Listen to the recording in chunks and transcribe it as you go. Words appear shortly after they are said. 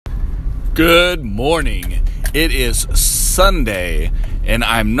Good morning. It is Sunday, and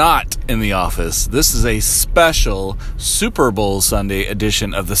I'm not in the office. This is a special Super Bowl Sunday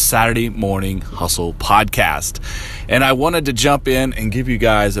edition of the Saturday Morning Hustle podcast. And I wanted to jump in and give you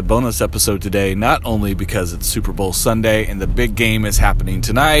guys a bonus episode today, not only because it's Super Bowl Sunday and the big game is happening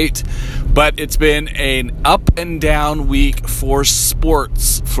tonight, but it's been an up and down week for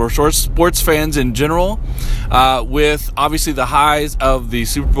sports fans in general, with obviously the highs of the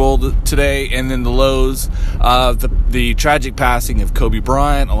Super Bowl today and then the lows of the tragic passing of Kobe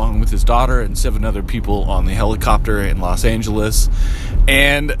Bryant along with his daughter and 7 other people on the helicopter in Los Angeles,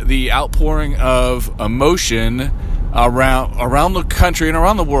 and the outpouring of emotion around the country and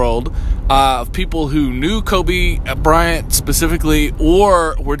around the world of people who knew Kobe Bryant specifically,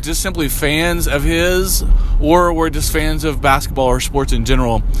 or were just simply fans of his, or were just fans of basketball or sports in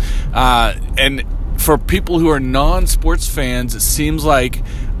general. And for people who are non-sports fans, it seems like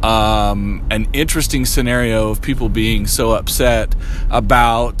an interesting scenario of people being so upset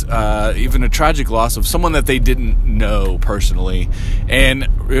about even a tragic loss of someone that they didn't know personally. And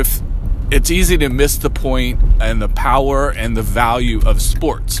if it's easy to miss the point and the power and the value of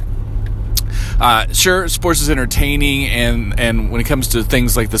sports. Sure, sports is entertaining, and when it comes to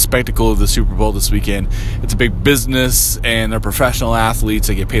things like the spectacle of the Super Bowl this weekend, it's a big business, and they're professional athletes.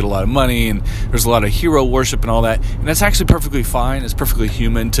 They get paid a lot of money, and there's a lot of hero worship and all that, and that's actually perfectly fine. It's perfectly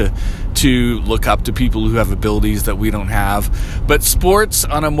human to look up to people who have abilities that we don't have. But sports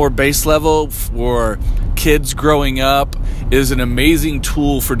on a more base level for kids growing up is an amazing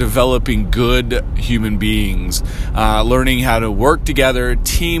tool for developing good human beings, learning how to work together,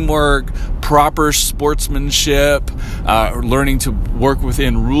 teamwork, proper sportsmanship, learning to work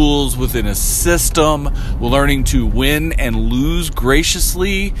within rules, within a system, learning to win and lose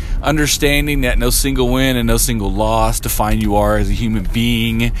graciously, understanding that no single win and no single loss define you are as a human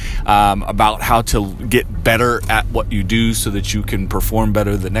being, about how to get better at what you do so that you can perform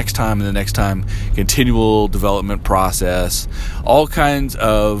better the next time and the next time, continual development process, all kinds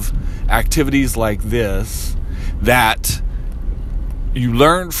of activities like this that you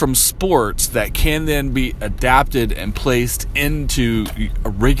learn from sports that can then be adapted and placed into a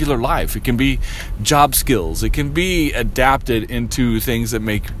regular life. It can be job skills. It can be adapted into things that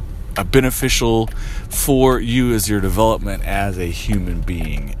make beneficial for you as your development as a human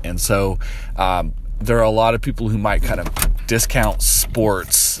being. And so there are a lot of people who might kind of discount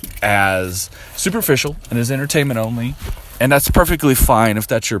sports as superficial and as entertainment only. And that's perfectly fine if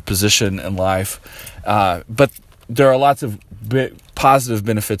that's your position in life. But there are lots of positive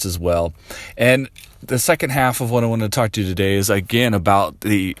benefits as well. And the second half of what I want to talk to you today is again about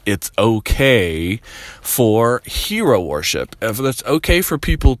it's okay for hero worship. If it's okay for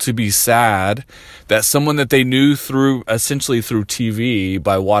people to be sad that someone that they knew essentially through TV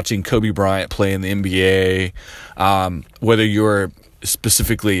by watching Kobe Bryant play in the NBA, whether you're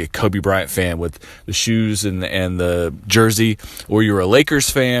specifically a Kobe Bryant fan with the shoes and the jersey, or you're a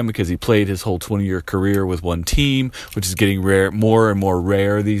Lakers fan because he played his whole 20-year career with one team, which is getting more and more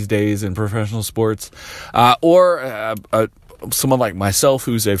rare these days in professional sports, or someone like myself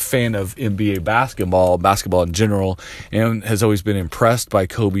who's a fan of NBA basketball in general, and has always been impressed by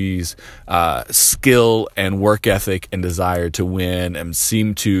Kobe's skill and work ethic and desire to win, and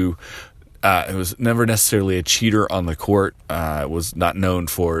seemed to it was never necessarily a cheater on the court. It was not known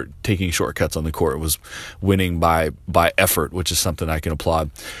for taking shortcuts on the court. It was winning by effort, which is something I can applaud.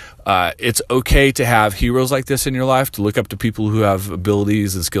 It's okay to have heroes like this in your life, to look up to people who have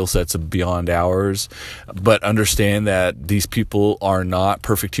abilities and skill sets beyond ours, but understand that these people are not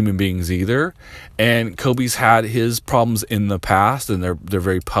perfect human beings either. And Kobe's had his problems in the past, and they're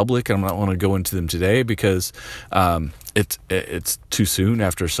very public, and I'm not want to go into them today because it's too soon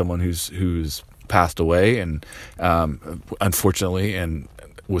after someone who's passed away, and unfortunately, and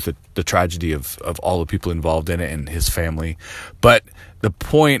with the tragedy of all the people involved in it and his family. But the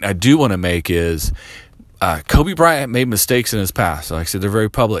point I do want to make is Kobe Bryant made mistakes in his past. Like I said, they're very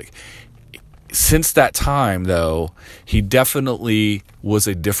public. Since that time, though, he definitely was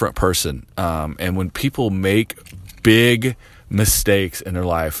a different person. And when people make big mistakes in their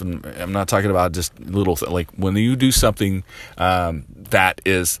life, and I'm not talking about just little things, like when you do something that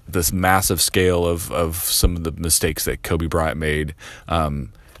is this massive scale of some of the mistakes that Kobe Bryant made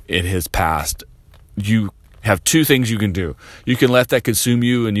in his past, you have 2 things you can do. You can let that consume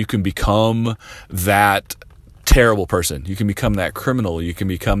you, and you can become that terrible person. You can become that criminal. You can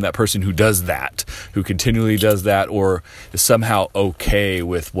become that person who does that, who continually does that, or is somehow okay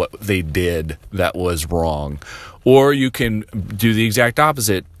with what they did that was wrong. Or you can do the exact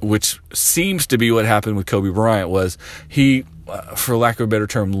opposite, which seems to be what happened with Kobe Bryant. Was he for lack of a better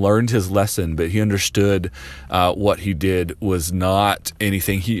term, learned his lesson, but he understood what he did was not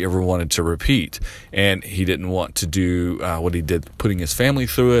anything he ever wanted to repeat. And he didn't want to do what he did, putting his family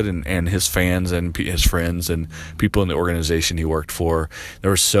through it, and his fans and his friends and people in the organization he worked for.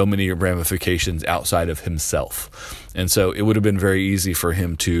 There were so many ramifications outside of himself. And so it would have been very easy for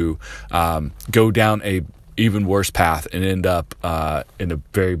him to go down a even worse path and end up in a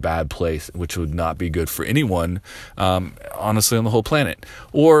very bad place, which would not be good for anyone, honestly, on the whole planet.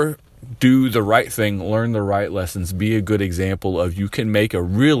 Or do the right thing, learn the right lessons, be a good example of you can make a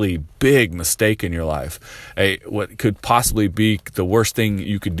really big mistake in your life. What could possibly be the worst thing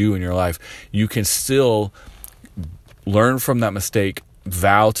you could do in your life, you can still learn from that mistake,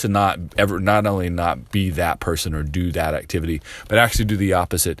 vow to not only not be that person or do that activity, but actually do the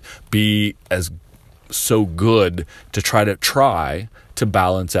opposite. Be so good to try to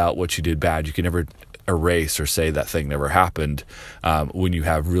balance out what you did bad. You can never erase or say that thing never happened when you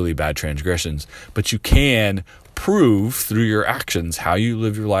have really bad transgressions, but you can prove through your actions how you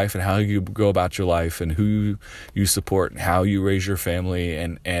live your life and how you go about your life and who you support and how you raise your family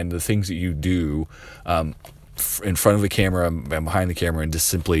and the things that you do in front of the camera and behind the camera, and just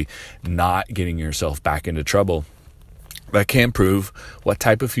simply not getting yourself back into trouble. That can prove what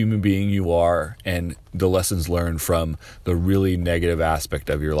type of human being you are and the lessons learned from the really negative aspect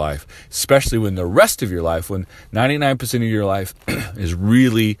of your life, especially when the rest of your life, when 99% of your life is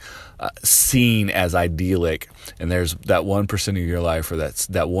really seen as idyllic, and there's that 1% of your life, or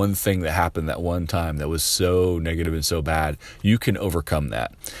that one thing that happened that one time that was so negative and so bad, you can overcome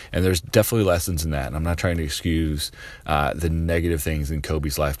that. And there's definitely lessons in that. And I'm not trying to excuse the negative things in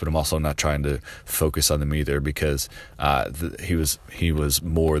Kobe's life, but I'm also not trying to focus on them either, because he was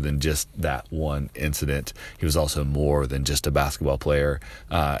more than just that one incident. He was also more than just a basketball player,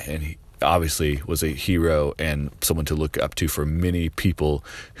 and he obviously was a hero and someone to look up to for many people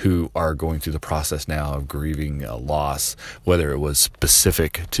who are going through the process now of grieving a loss, whether it was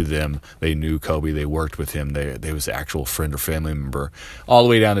specific to them. They knew Kobe, they worked with him, they was an actual friend or family member, all the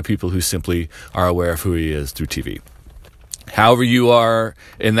way down to people who simply are aware of who he is through TV. However you are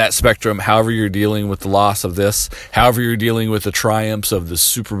in that spectrum, however you're dealing with the loss of this, however you're dealing with the triumphs of the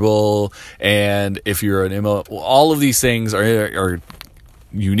Super Bowl, and if you're an ML, all of these things are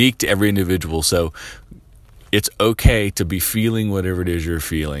unique to every individual. So it's okay to be feeling whatever it is you're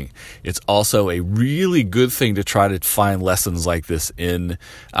feeling. It's also a really good thing to try to find lessons like this in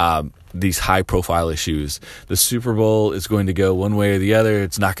these high-profile issues. The Super Bowl is going to go one way or the other.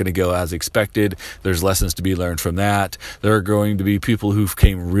 It's not going to go as expected. There's lessons to be learned from that. There are going to be people who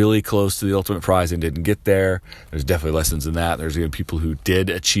came really close to the ultimate prize and didn't get there. There's definitely lessons in that. There's going to be people who did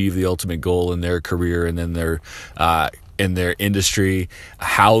achieve the ultimate goal in their career and then in their industry,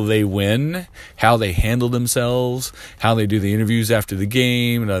 how they win, how they handle themselves, how they do the interviews after the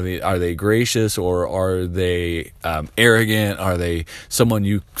game. Are they gracious, or are they arrogant? Are they someone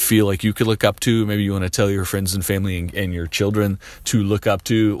you feel like you could look up to? Maybe you want to tell your friends and family and your children to look up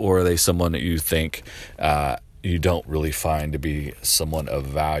to, or are they someone that you think you don't really find to be someone of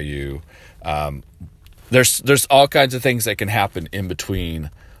value? There's all kinds of things that can happen in between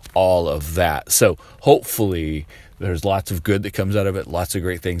all of that. So hopefully there's lots of good that comes out of it, lots of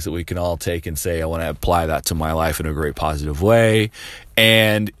great things that we can all take and say, I want to apply that to my life in a great positive way,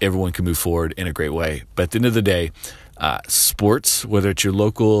 and everyone can move forward in a great way. But at the end of the day, sports, whether it's your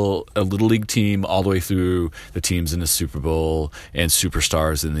local Little League team all the way through the teams in the Super Bowl and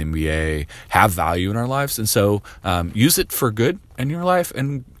superstars in the NBA, have value in our lives. And so use it for good in your life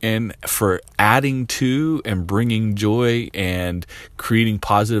and for adding to and bringing joy and creating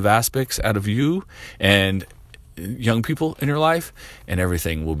positive aspects out of you and young people in your life, and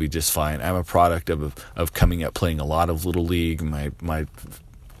everything will be just fine. I'm a product of coming up playing a lot of Little League. Everyone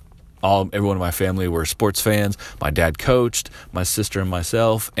in my family were sports fans. My dad coached, my sister and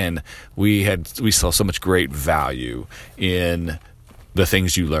myself, and we saw so much great value in the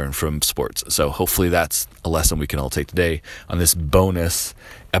things you learn from sports. So hopefully that's a lesson we can all take today on this bonus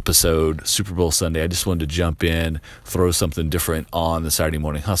episode, Super Bowl Sunday. I just wanted to jump in, throw something different on the Saturday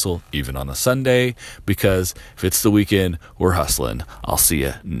Morning Hustle, even on a Sunday, because if it's the weekend, we're hustling. I'll see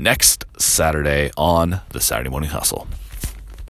you next Saturday on the Saturday Morning Hustle.